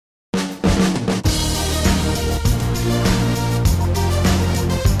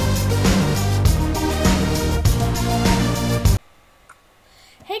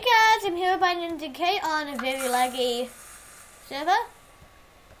Server by NinjaK on a very laggy server.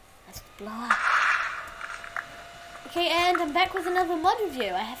 Let's blow up. Okay, and I'm back with another mod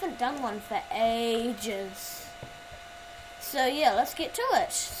review. I haven't done one for ages. So yeah, let's get to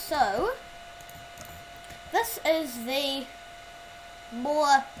it. So, this is the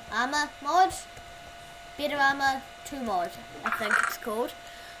more armor mod. Better armor 2 mod, I think it's called.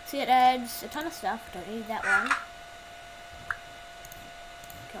 See, it adds a ton of stuff. Don't need that one.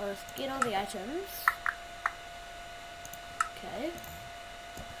 Okay, let's get all the items. Okay.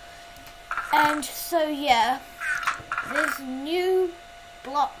 And so yeah, there's a new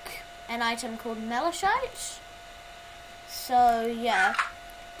block, an item called Malachite. So yeah,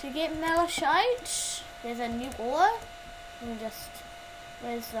 to get Malachite, there's a new ore. Let me just,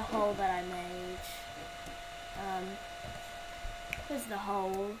 where's the hole that I made? Where's the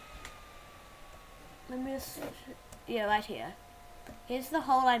hole? Let me just, yeah, right here. Here's the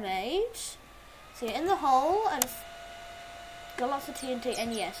hole I made. So in the hole, I just got lots of TNT,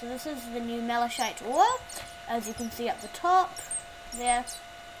 and yeah, so this is the new Malachite ore, as you can see up the top there.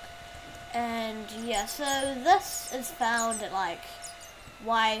 And yeah, so this is found at like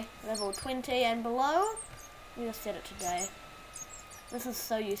Y level 20 and below. We just said it today. This is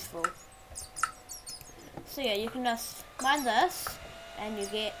so useful. So yeah, you can just mine this, and you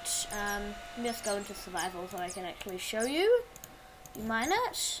get, let me just go into survival so I can actually show you. You mine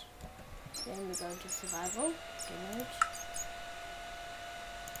it, then we go into survival, game mode.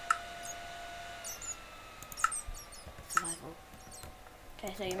 Survival.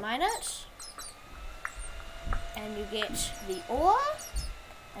 Okay, so you mine it, and you get the ore,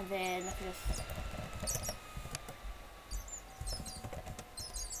 and then if you just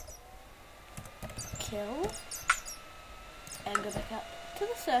kill, and go back up to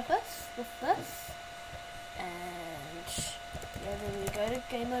the surface with this, and yeah, then we go to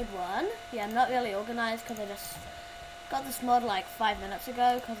game mode 1. Yeah, I'm not really organized because I just got this mod like 5 minutes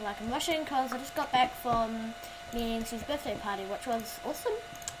ago, because like I'm rushing because I just got back from me and Nancy's birthday party, which was awesome.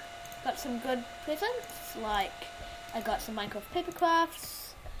 Got some good presents, like I got some Minecraft paper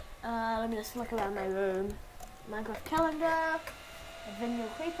crafts. Let me just look around my room. Minecraft calendar, a Vineyard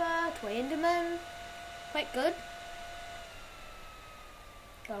Creeper, Toy Enderman, quite good.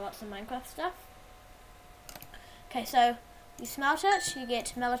 Got lots of Minecraft stuff. Okay, so you smelt it, you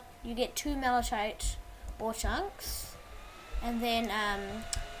get 2 Malachite ore chunks, and then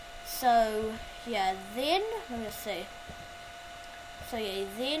so yeah, then let me just see. So yeah,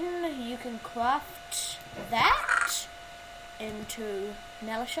 then you can craft that into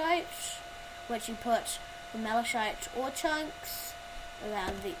Malachite, which you put the Malachite ore chunks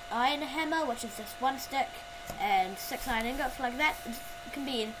around the iron hammer, which is just 1 stick, and 6 iron ingots like that. It can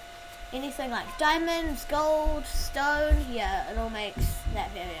be anything like diamonds, gold, stone. Yeah, it all makes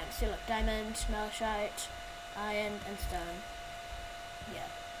that variant. So look, diamond, Malachite, iron, and stone. Yeah.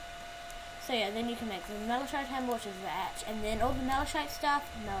 So yeah, then you can make the Malachite hammer, which is that, and then all the Malachite stuff,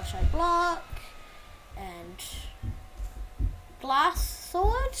 Malachite block, and glass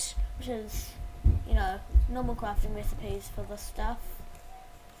sword, which is, you know, normal crafting recipes for this stuff.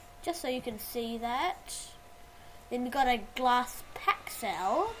 Just so you can see that. Then we got a glass pack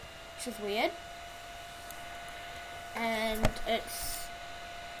cell, which is weird. And it's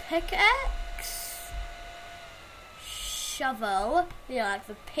pickaxe, shovel, yeah, like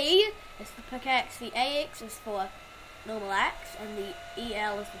the P is for pickaxe, the AX is for normal axe, and the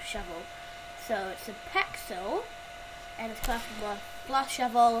EL is for shovel. So it's a paxel, and it's crafted with glass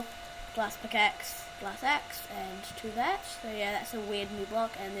shovel, glass pickaxe, glass axe, and 2 that. So yeah, that's a weird new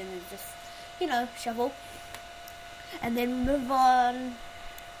block, and then there's just, you know, shovel. And then move on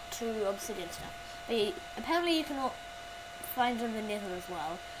to obsidian stuff. But apparently you can all find in the nether as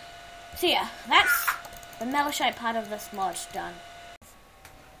well. So yeah, that's the Malachite part of this mod done.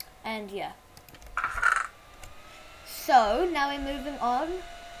 And yeah. So now we're moving on.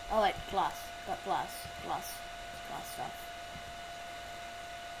 Oh wait, glass. Got glass stuff.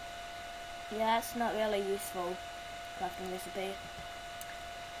 Yeah, that's not really useful crafting recipe.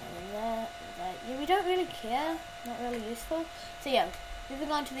 And that. Yeah, we don't really care. Not really useful. So yeah,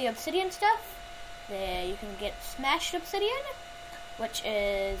 moving on to the obsidian stuff. There you can get smashed obsidian, which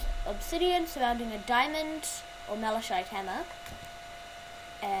is obsidian surrounding a diamond or Malachite hammer.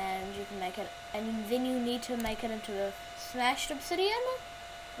 And you can make it, and then you need to make it into a smashed obsidian,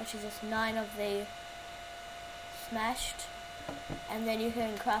 which is just 9 of the smashed. And then you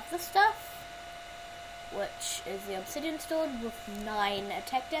can craft this stuff, which is the obsidian sword with 9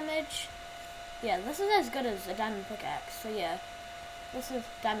 attack damage. Yeah, this is as good as a diamond pickaxe, so yeah. This is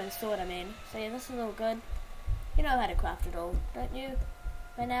diamond sword, I mean. So yeah, this is all good. You know how to craft it all, don't you?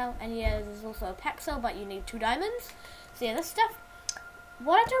 by now. And yeah, there's also a pixel, but you need 2 diamonds. So yeah, this stuff.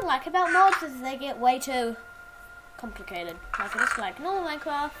 What I don't like about mods is they get way too complicated. Like it's like normal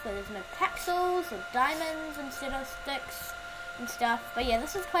Minecraft, where there's no pixels or diamonds instead of sticks and stuff. But yeah,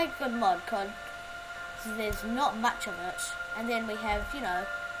 this is quite a good mod because there's not much of it. And then we have, you know,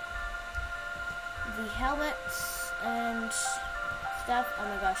 the helmets and stuff. Oh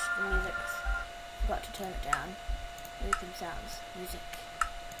my gosh, the music's forgot to turn it down. Looping sounds, music.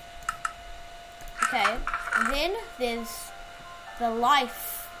 Okay, and then there's the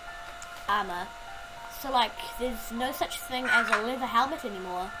life armor. So like, there's no such thing as a leather helmet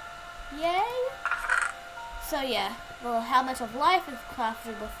anymore. Yay! So yeah, the helmet of life is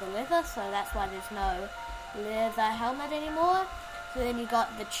crafted with the leather, so that's why there's no leather helmet anymore. So then you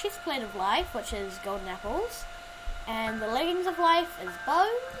got the chest plate of life, which is golden apples, and the leggings of life is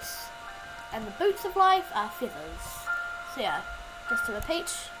bones, and the boots of life are feathers. So yeah, just to repeat,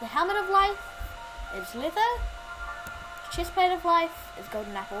 the helmet of life is leather, the chest plate of life is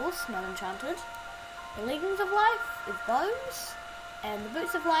golden apples, not enchanted, the leggings of life is bones, and the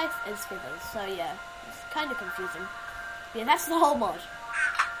boots of life is feathers. So yeah, it's kind of confusing. Yeah, that's the whole mod.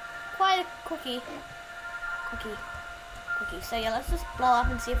 Quite a quickie. So yeah, let's just blow up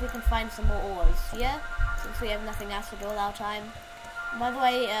and see if we can find some more ores, yeah? Since we have nothing else to do all our time. By the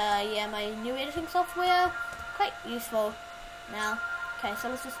way, yeah, my new editing software, quite useful now. Okay, so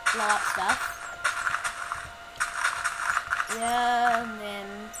let's just blow up stuff. Yeah, and then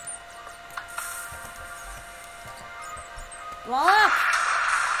blow up!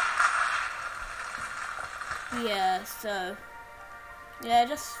 Yeah, so yeah,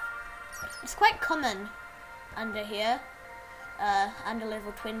 it's quite common under here. Under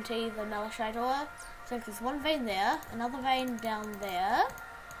level 20, the Malachite ore. So there's one vein there, another vein down there,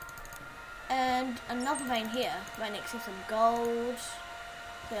 and another vein here, right next to some gold.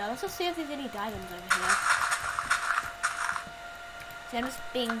 So yeah, let's just see if there's any diamonds over here. So I'm just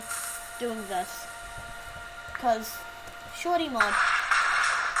doing this, because shorty mod.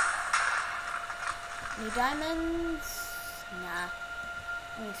 Any diamonds? Nah.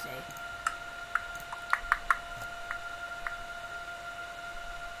 Let me see.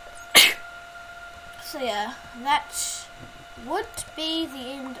 So yeah, that would be the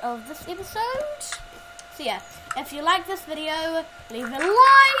end of this episode. So yeah, if you like this video, leave a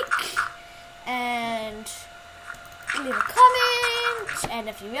like and leave a comment, and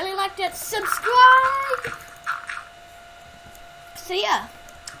if you really liked it, subscribe. So yeah,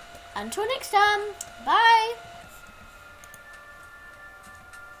 until next time, bye.